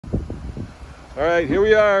All right, here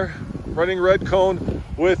we are running red cone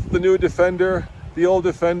with the new Defender, the old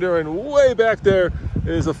Defender, and way back there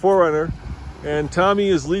is a 4Runner, and Tommy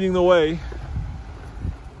is leading the way,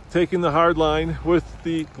 taking the hard line with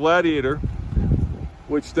the Gladiator,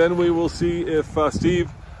 which then we will see if Steve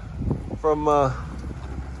from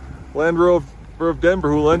Land Rover of Denver,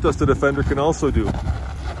 who lent us the Defender, can also do.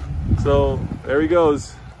 So there he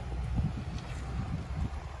goes.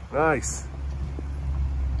 Nice.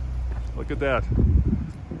 Look at that.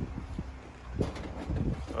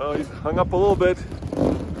 Oh, he's hung up a little bit.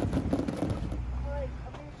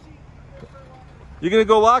 You gonna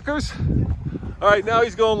go lockers? All right, now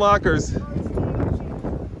he's going lockers. You're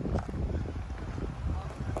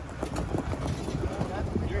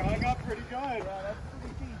hung up pretty good. Yeah, that's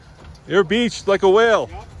pretty beached. You're beached like a whale.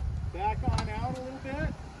 Yep. Back on out a little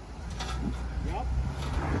bit. Yep.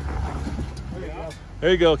 There you go.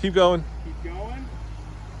 There you go, keep going. Keep going.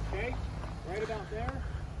 Okay, right about there.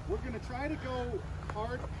 We're going to try to go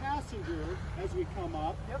hard passenger as we come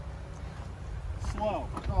up. Yep. Slow.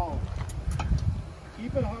 Oh.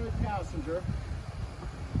 Keep it hard passenger.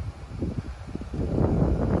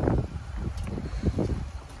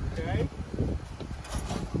 Okay.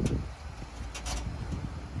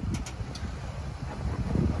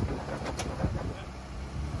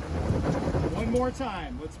 One more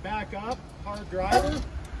time. Let's back up. Hard driver.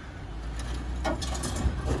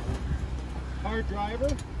 Hard driver.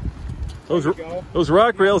 Those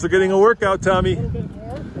rock rails are getting a workout, Tommy. A little bit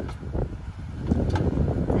more.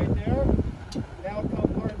 Right there. Now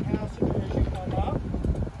come hard passenger as you come up.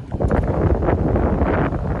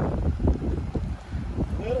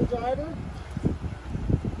 Little driver.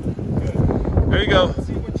 Good. There you go. Let's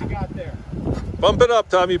see what you got there. Bump it up,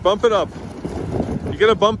 Tommy, bump it up. You're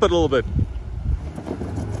gonna bump it a little bit.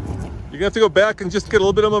 You're gonna have to go back and just get a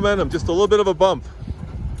little bit of momentum, just a little bit of a bump.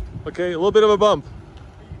 Okay, a little bit of a bump.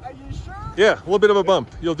 Are you sure? Yeah, a little bit of a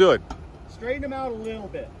bump. You'll do it. Straighten them out a little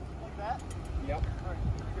bit. Like that? Yep. All right,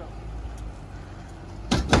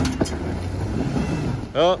 here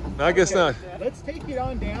we go. Oh, I guess not. Let's take it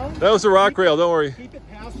on down. That was a rock rail, don't worry. Keep it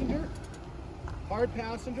passenger. Hard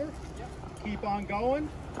passenger. Yep. Keep on going.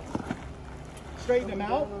 Straighten them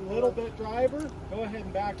out. A little bit driver. Go ahead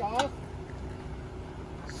and back off.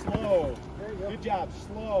 Slow. There you go. Good job.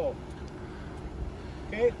 Slow.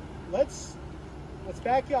 Okay, let's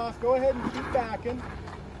back you off. Go ahead and keep backing.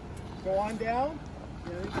 Go on down.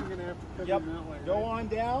 Yeah, I think you're gonna have to put Yep. them that way. Go Right? on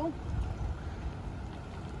down.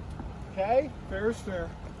 Okay. Fair is fair.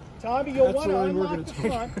 Tommy, you'll That's want to the line we're unlock gonna the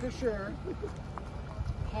take. front for sure.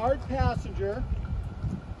 Hard passenger.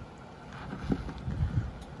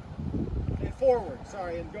 And forward,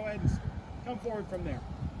 sorry, and go ahead and come forward from there.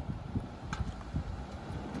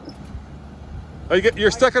 Oh,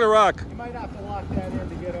 you're stuck in a rock. You might have to lock that in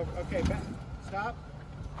to get over. Okay, back, stop.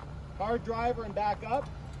 Hard driver and back up.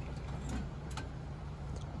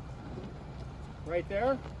 Right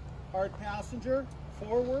there. Hard passenger,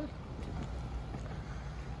 forward.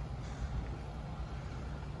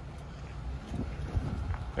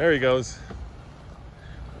 There he goes.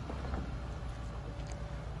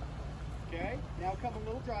 Okay, now come a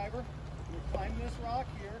little driver. We're climbing this rock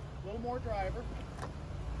here. A little more driver.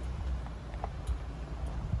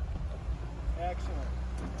 Excellent.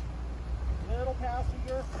 Little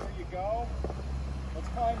passenger, there you go. Let's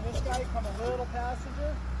climb this guy, come a little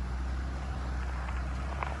passenger.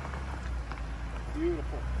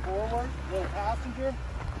 Beautiful. Forward, little passenger.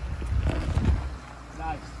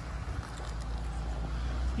 Nice.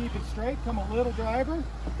 Keep it straight, come a little driver.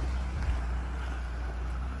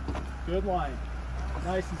 Good line.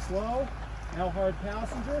 Nice and slow. Now hard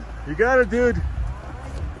passenger. You got it, dude.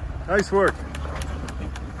 Nice work.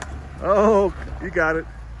 Oh, you got it.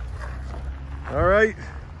 All right.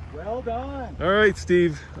 Well done. All right,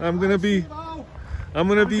 Steve. I'm gonna be go.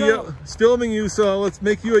 filming you, so let's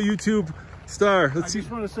make you a YouTube star. I Let's see.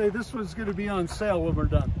 just want to say this one's going to be on sale when we're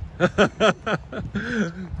done.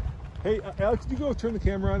 Hey, Alex, can you go turn the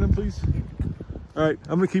camera on him, please? All right,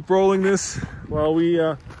 I'm gonna keep rolling this while we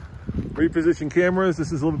reposition cameras.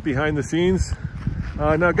 This is a little bit behind the scenes.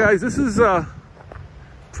 Now, guys, this is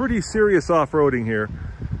pretty serious off-roading here.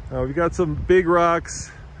 We've got some big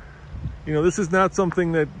rocks. You know, this is not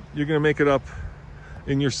something that you're gonna make it up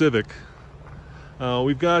in your Civic.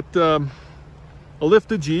 We've got a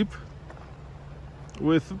lifted Jeep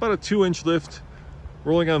with about a 2-inch lift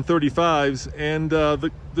rolling on 35s, and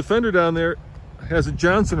the Defender down there has a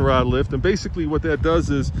Johnson rod lift, and basically what that does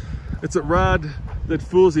is it's a rod that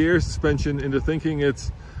fools the air suspension into thinking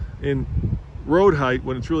it's in road height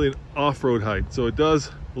when it's really an off-road height. So it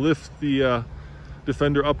does lift the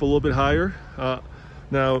Defender up a little bit higher.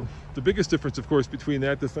 Now, the biggest difference, of course, between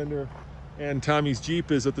that Defender and Tommy's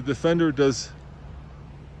Jeep is that the Defender does,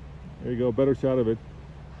 there you go, better shot of it.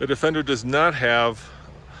 The Defender does not have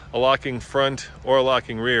a locking front or a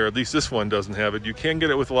locking rear. At least this one doesn't have it. You can get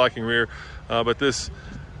it with a locking rear, but this,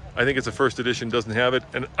 I think it's a first edition, doesn't have it.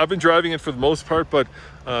 And I've been driving it for the most part, but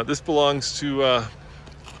this belongs to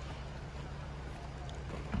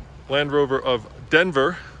Land Rover of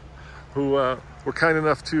Denver, who were kind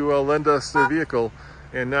enough to lend us their vehicle.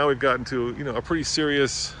 And now we've gotten to, you know, a pretty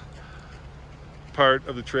serious part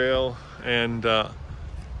of the trail. And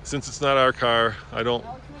since it's not our car, I don't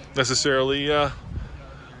necessarily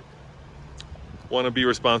want to be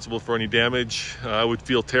responsible for any damage. I would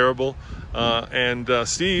feel terrible. And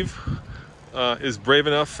Steve is brave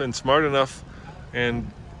enough and smart enough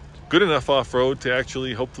and good enough off-road to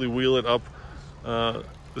actually hopefully wheel it up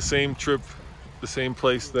the same trip, the same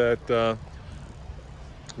place that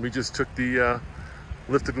we just took the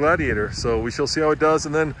lifted Gladiator. So we shall see how it does.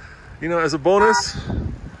 And then, you know, as a bonus,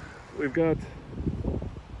 we've got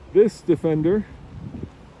this Defender.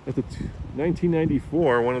 That's a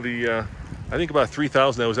 1994, one of the, I think about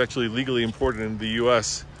 3,000 that was actually legally imported in the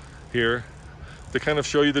US here, to kind of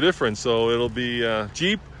show you the difference. So it'll be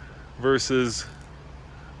Jeep versus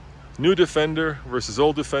new Defender versus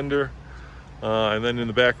old Defender. And then in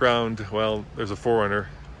the background, well, there's a 4Runner,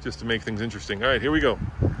 just to make things interesting. All right, here we go.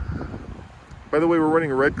 By the way, we're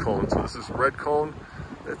running a red cone. So this is red cone.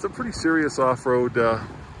 It's a pretty serious off-road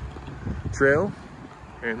trail.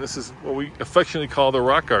 And this is what we affectionately call the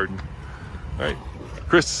rock garden. All right,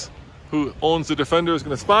 Chris, who owns the Defender, is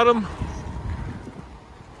going to spot him.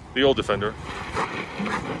 The old Defender.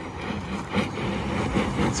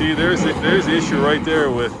 See, there's the issue right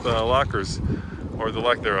there with lockers, or the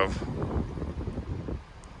lack thereof.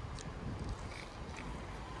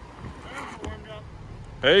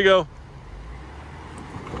 There you go.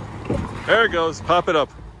 There it goes. Pop it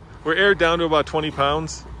up. We're aired down to about 20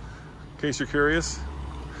 pounds, in case you're curious.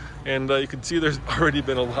 And you can see there's already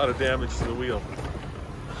been a lot of damage to the wheel.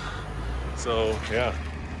 So, yeah.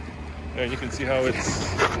 And you can see how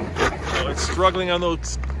it's struggling on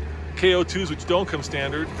those KO2s, which don't come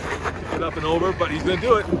standard. Get up and over, but he's going to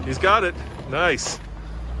do it. He's got it. Nice.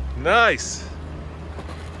 Nice.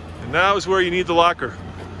 And now is where you need the locker.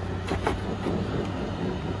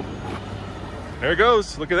 There it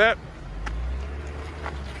goes. Look at that.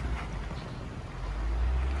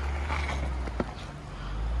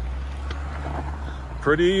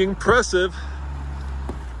 Pretty impressive.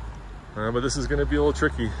 But this is going to be a little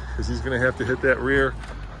tricky because he's going to have to hit that rear.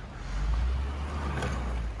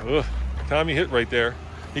 Ugh, Tommy hit right there.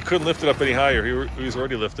 He couldn't lift it up any higher. He was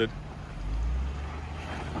already lifted.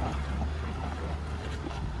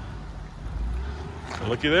 And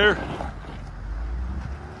looky there.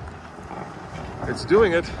 It's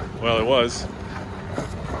doing it. Well, it was.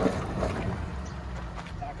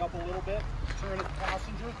 Back up a little bit. Turn at the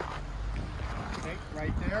passenger. Okay,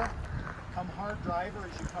 right there. Come hard driver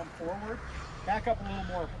as you come forward. Back up a little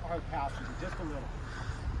more hard passenger, just a little.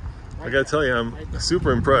 Right, I gotta tell you, I'm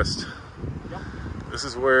super impressed. Yep. This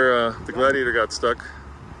is where the Gladiator got stuck.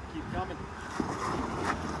 Keep coming.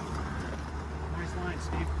 Nice line,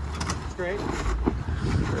 Steve. Straight.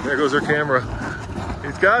 And there goes our camera.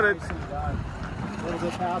 He's got it. A little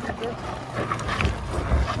bit passenger.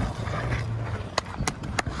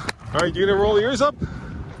 All right, you gonna roll yours up?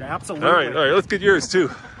 Absolutely. All right, let's get yours too.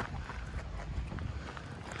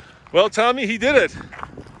 Well, Tommy, he did it.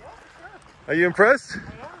 Are you impressed? I am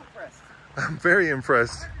impressed. I'm very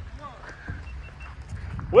impressed.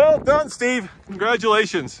 Well done, Steve.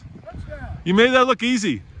 Congratulations. You made that look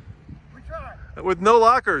easy. We tried. With no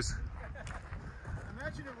lockers.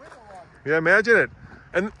 Imagine it with a locker. Yeah, imagine it.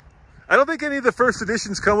 And I don't think any of the first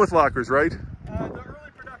editions come with lockers, right? The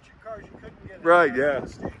early production cars you couldn't get. Right, yeah.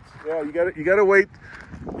 Yeah, you gotta wait.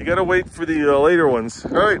 You gotta wait for the later ones.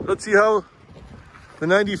 All right, let's see how the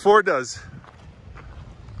 94 does.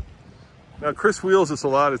 Now, Chris wheels this a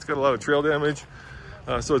lot. It's got a lot of trail damage.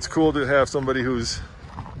 So it's cool to have somebody who's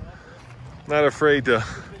not afraid to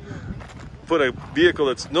put a vehicle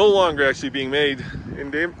that's no longer actually being made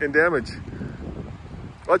in damage.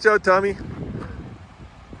 Watch out, Tommy.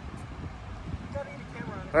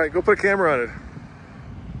 All right, go put a camera on it.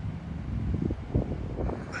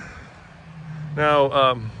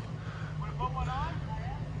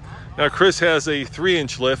 Now Chris has a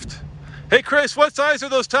 3-inch lift. Hey Chris, what size are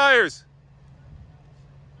those tires?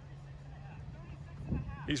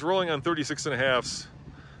 He's rolling on 36.5s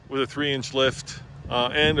with a 3-inch lift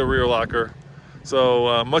and a rear locker.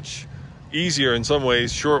 So much easier in some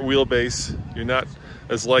ways, short wheelbase. You're not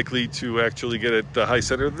as likely to actually get it high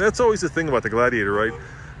center. That's always the thing about the Gladiator, right?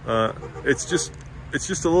 It's just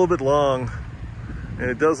a little bit long,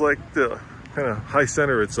 and it does like to kind of high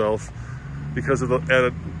center itself because of the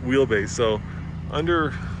added wheelbase. So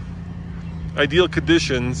under ideal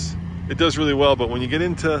conditions, it does really well, but when you get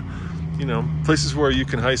into, you know, places where you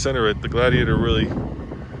can high center it, the Gladiator really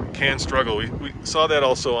can struggle. We saw that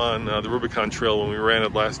also on the Rubicon Trail when we ran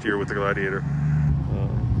it last year with the Gladiator.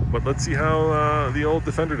 But let's see how the old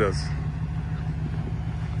Defender does.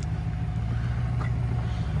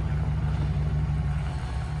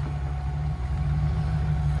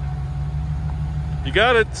 You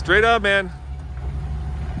got it, straight up, man.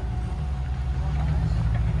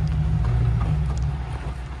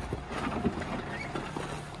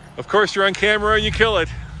 Of course, you're on camera and you kill it.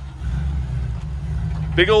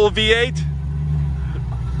 Big old V8.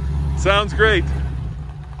 Sounds great.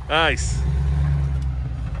 Nice.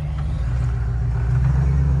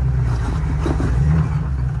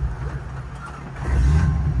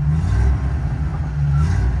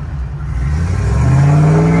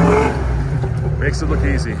 Makes it look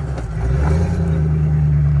easy.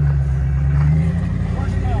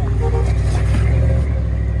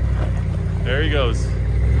 There he goes.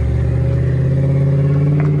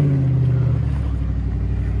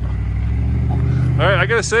 All right, I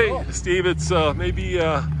gotta say, Steve, it's maybe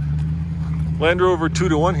Land Rover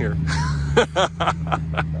 2-to-1 here.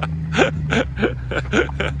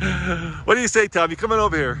 What do you say, Tom? You coming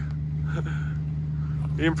over here?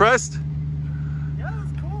 You impressed? Yeah,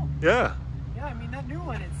 that's cool. Yeah. Yeah, I mean that new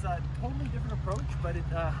one, it's a totally different approach, but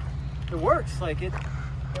it works. Like it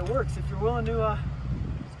works if you're willing to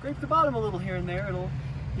scrape the bottom a little here and there. It'll.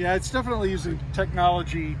 Yeah, it's definitely using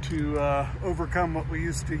technology to overcome what we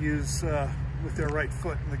used to use with their right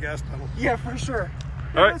foot and the gas pedal. Yeah, for sure.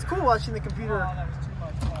 All right. It's cool watching the computer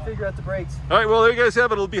figure out the brakes. All right, well, there you guys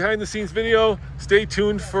have it. A little behind the scenes video. Stay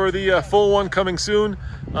tuned for the full one coming soon.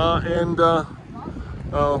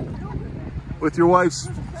 With your wife's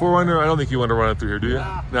 4Runner, I don't think you want to run it through here, do you?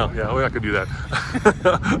 No, yeah, we're not gonna do that.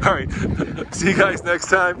 All right, see you guys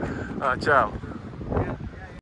next time. Ciao.